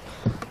裆裤，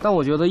但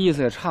我觉得意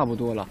思也差不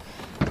多了。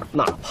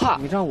哪怕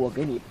你让我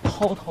给你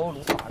抛头颅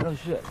打热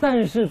血，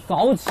但是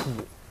早起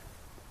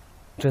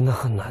真的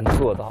很难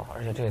做到，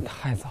而且这也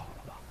太早了。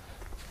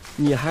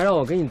你还让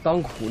我给你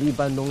当苦力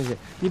搬东西，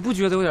你不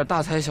觉得有点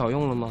大材小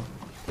用了吗？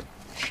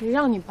谁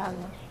让你搬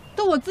的？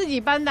都我自己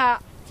搬的。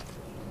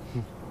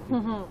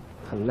哼哼，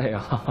很累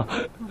啊。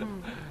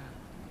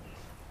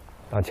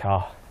老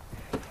乔，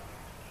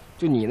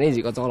就你那几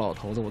个糟老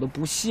头子，我都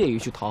不屑于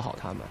去讨好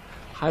他们，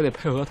还得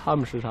配合他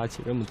们时差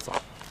起这么早。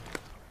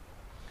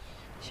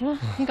行了，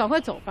你赶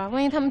快走吧，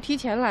万一他们提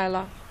前来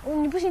了，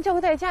你不行叫个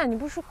代驾，你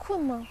不是说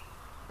困吗？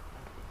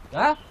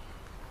哎。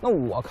那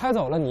我开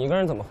走了，你一个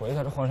人怎么回去？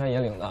这荒山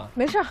野岭的。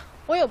没事，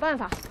我有办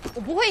法，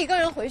我不会一个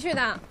人回去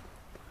的。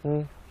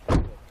嗯，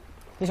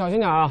你小心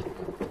点啊。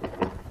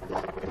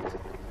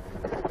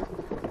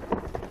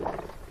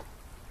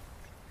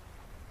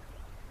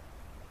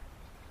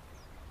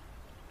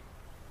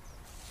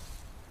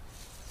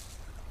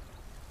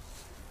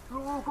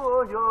如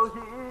果有一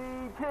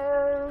天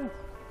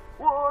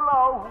我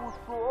老无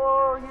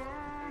所依，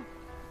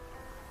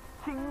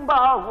请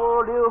把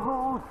我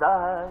留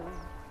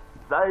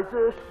在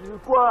这时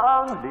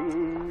光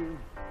里。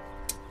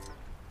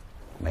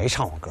没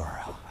唱过歌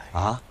啊？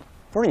啊？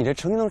不是你这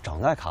成天都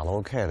长在卡拉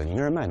OK 的，你一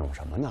个人卖弄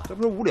什么呢？这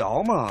不是无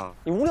聊吗？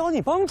你无聊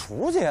你帮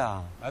厨去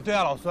啊！哎，对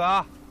啊，老孙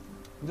啊，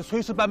你这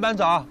炊事班班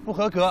长不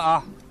合格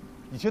啊！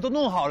以前都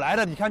弄好来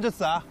的，你看这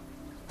次啊，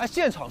还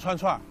现场串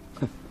串。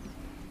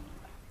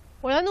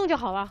我来弄就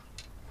好了。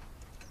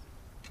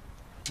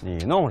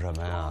你弄什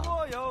么呀？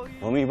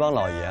我们一帮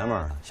老爷们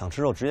儿想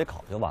吃肉直接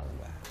烤就完了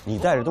呗。你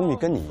带着东西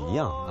跟你一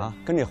样啊，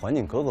跟这环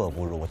境格格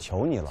不入。我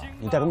求你了，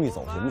你带东西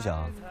走行不行？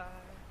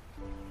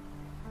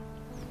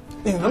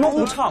你他妈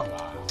不唱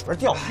啊！不是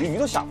钓鱼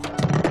都吓坏了。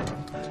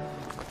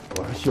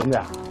我说兄弟，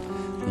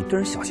你对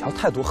人小乔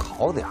态度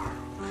好点儿。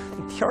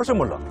天儿这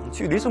么冷，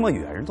距离这么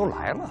远，人都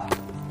来了。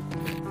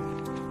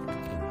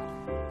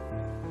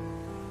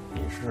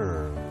你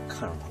是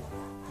看上他了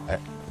吗？哎，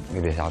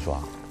你别瞎说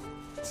啊！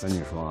跟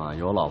你说啊，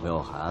有老婆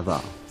有孩子，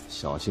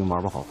小心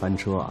玩不好翻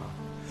车啊！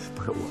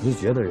不是，我就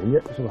觉得人家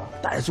是吧，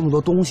带这么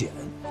多东西，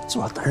是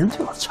吧？待人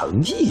最有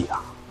诚意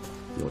呀。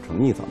有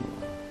诚意怎么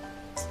了？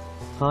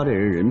他这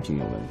人人品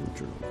有问题，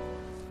知道吗？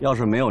要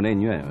是没有那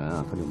女演员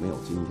啊，他就没有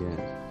今天。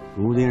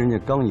如今人家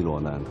刚一落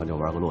难，他就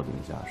玩个落井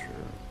下石。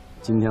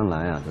今天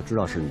来呀，就知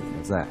道是你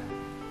们在。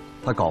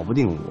他搞不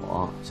定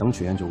我，想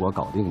曲线救国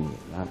搞定你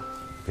们。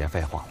别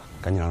废话了，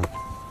赶紧让他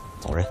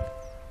走人。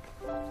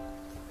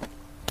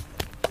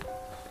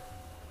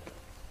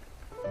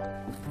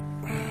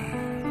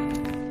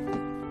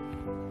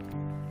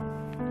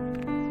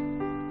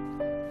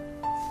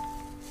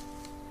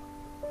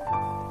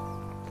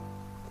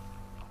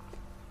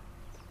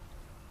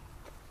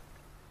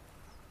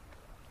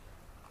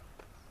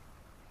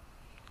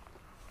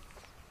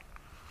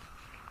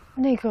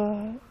那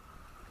个，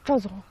赵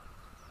总，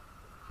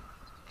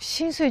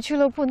心碎俱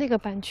乐部那个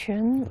版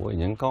权，我已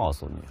经告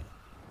诉你了，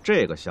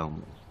这个项目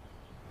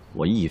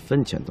我1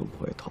分钱都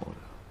不会投的。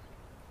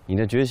你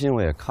的决心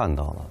我也看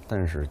到了，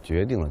但是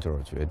决定了就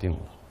是决定了。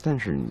但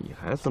是你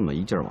还这么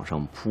一劲儿往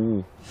上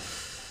扑，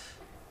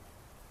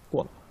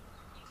过了。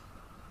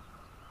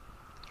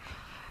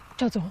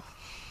赵总，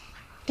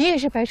你也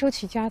是白手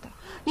起家的，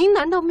您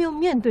难道没有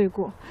面对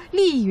过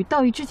利益与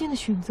道义之间的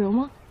选择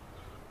吗？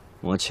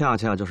我恰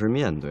恰就是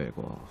面对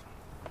过，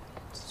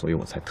所以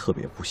我才特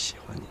别不喜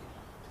欢你。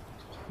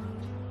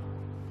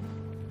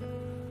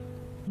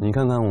你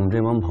看看我们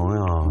这帮朋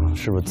友，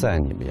是不是在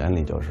你们眼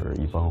里就是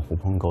一帮狐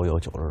朋狗友、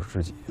酒肉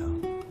知己啊？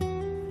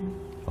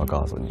我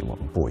告诉你，我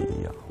们不一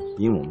样，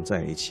因为我们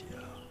在一起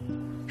啊，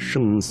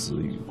生死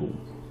与共，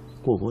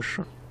过过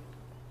事儿。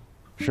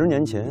10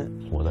年前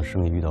我的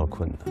生意遇到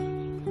困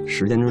难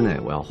，10天之内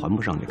我要还不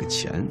上这个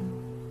钱，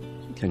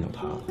天就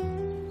塌了。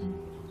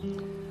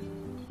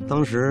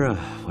当时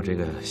我这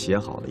个写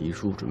好的遗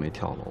书准备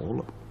跳楼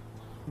了，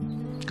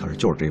可是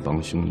就是这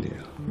帮兄弟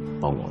啊，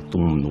帮我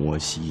东挪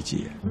西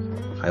借，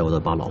还有的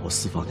把老婆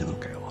私房钱都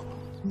给我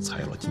了，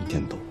才有了今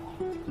天的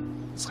我，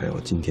才有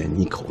了今天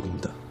你口中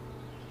的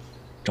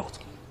赵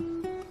总。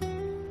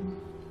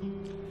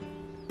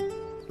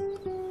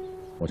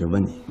我就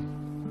问你，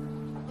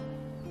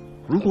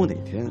如果哪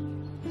天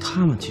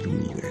他们其中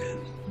一个人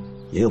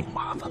也有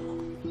麻烦了，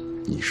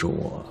你说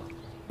我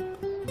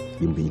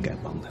应不应该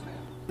帮他们？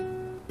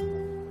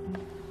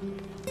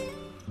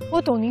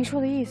我懂您说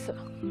的意思，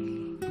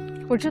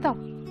我知道，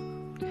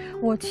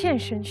我欠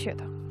深雪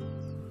的。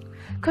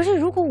可是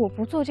如果我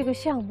不做这个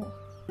项目，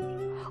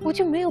我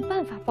就没有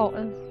办法报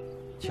恩。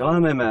乔安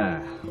妹妹，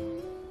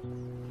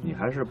你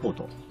还是不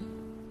懂。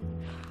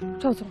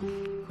赵总，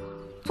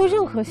做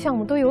任何项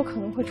目都有可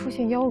能会出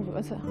现幺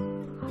蛾子，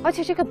而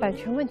且这个版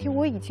权问题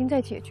我已经在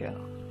解决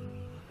了。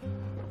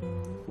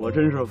我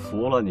真是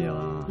服了你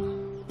了，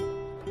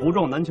不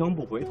撞南墙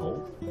不回头。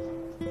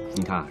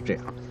你看这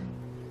样。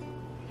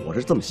我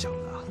是这么想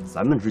的啊，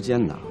咱们之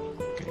间呢，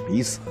给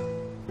彼此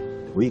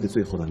留一个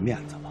最后的面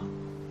子吧。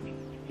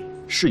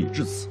事已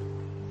至此，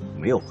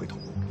没有回头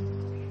路，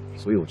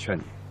所以我劝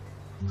你，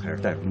还是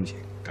带着东西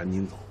赶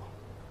紧走吧。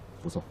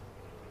不走。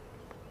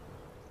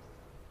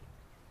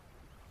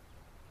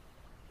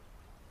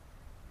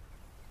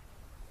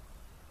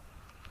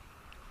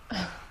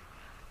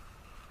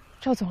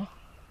赵总，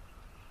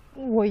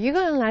我一个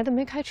人来的，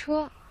没开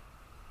车。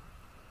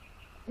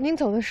您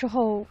走的时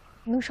候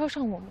能捎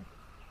上我吗？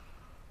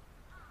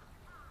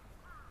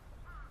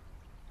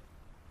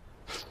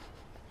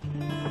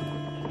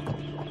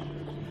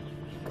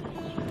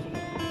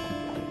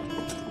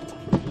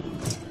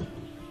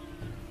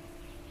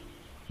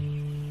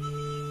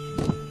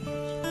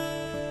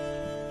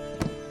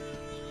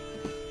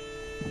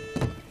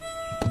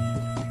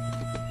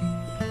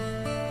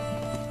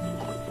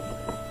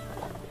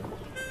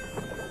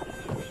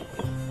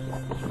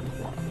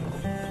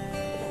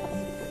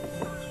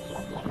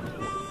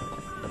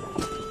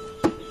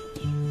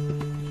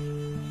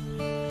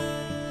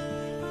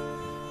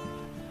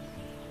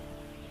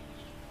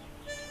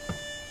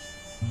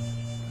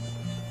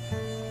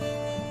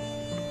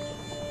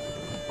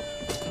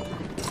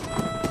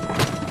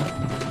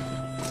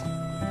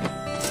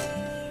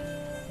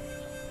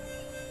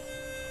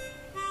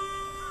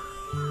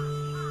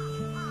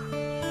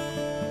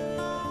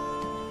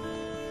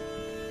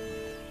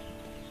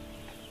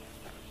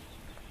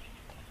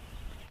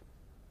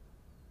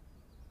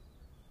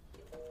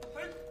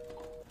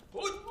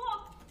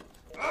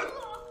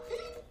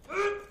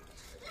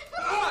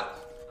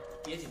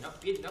别紧张，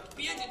别紧张，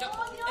别紧张！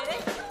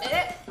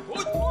哎，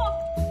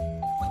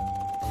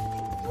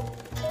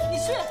你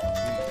去，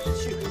你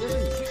去肯定是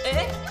你去。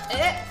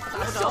打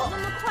不着，手那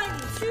么快，你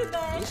去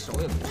呗。你手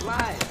也不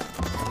赖呀。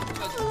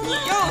你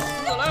要死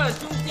了，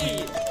兄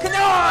弟！肯定。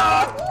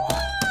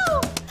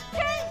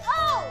KO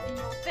in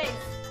your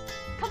face,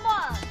 come on！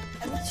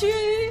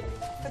 去，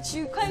快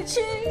去，快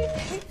去！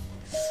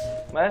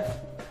喂，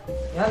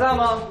你还在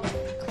吗？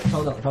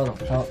稍等，稍等，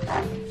稍等。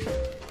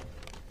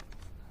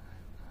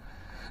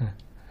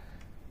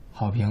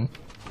好评，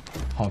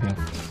好评。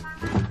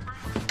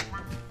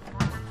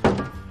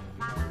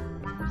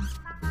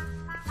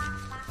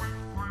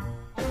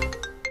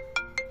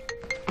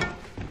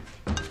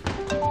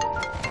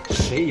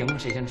谁赢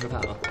谁先吃饭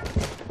啊！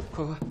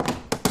快快，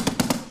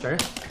选人。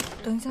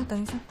等一下，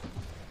等一下。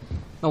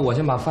那我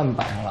先把饭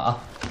摆上了啊。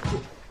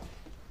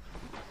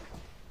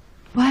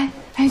喂，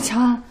哎，乔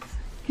安，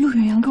陆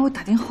远阳给我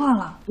打电话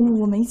了，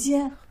我没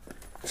接。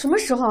什么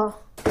时候？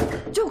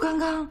就刚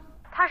刚。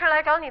他是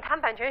来找你谈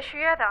版权续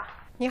约的。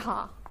你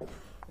好，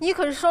你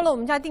可是收了我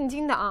们家定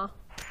金的啊。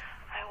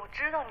哎，我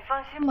知道，你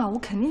放心吧，我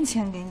肯定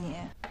签给你。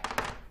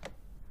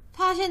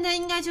他现在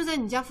应该就在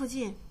你家附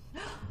近。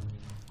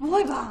不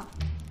会吧？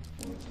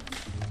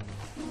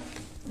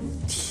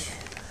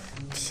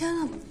天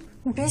哪！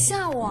你别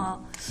吓我啊！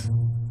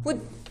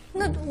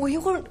我一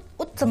会儿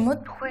我怎么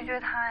回绝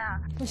他呀？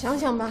我想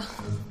想吧。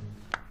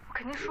我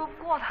肯定说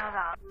不过他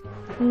的。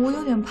我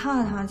有点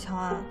怕他，乔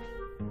安。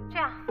这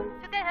样，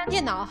就带上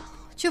电脑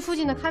去附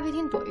近的咖啡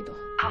厅躲一躲。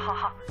好好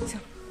好，行。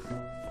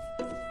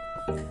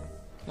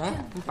哎，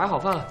你摆好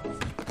饭了。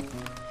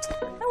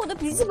哎，我的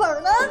笔记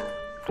本呢？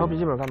找笔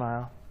记本干嘛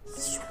呀？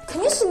肯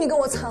定是你给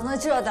我藏在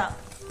这的。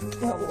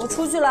我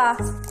出去了。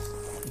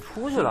你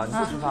出去了？你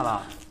不吃饭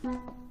了？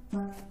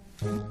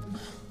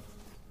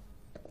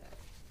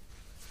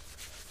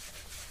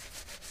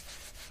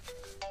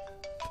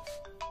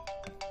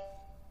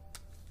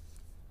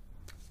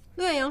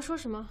陆远阳说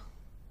什么？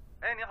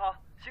哎，你好，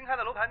新开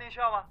的楼盘您需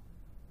要吗？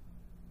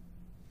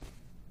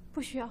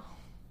不需要。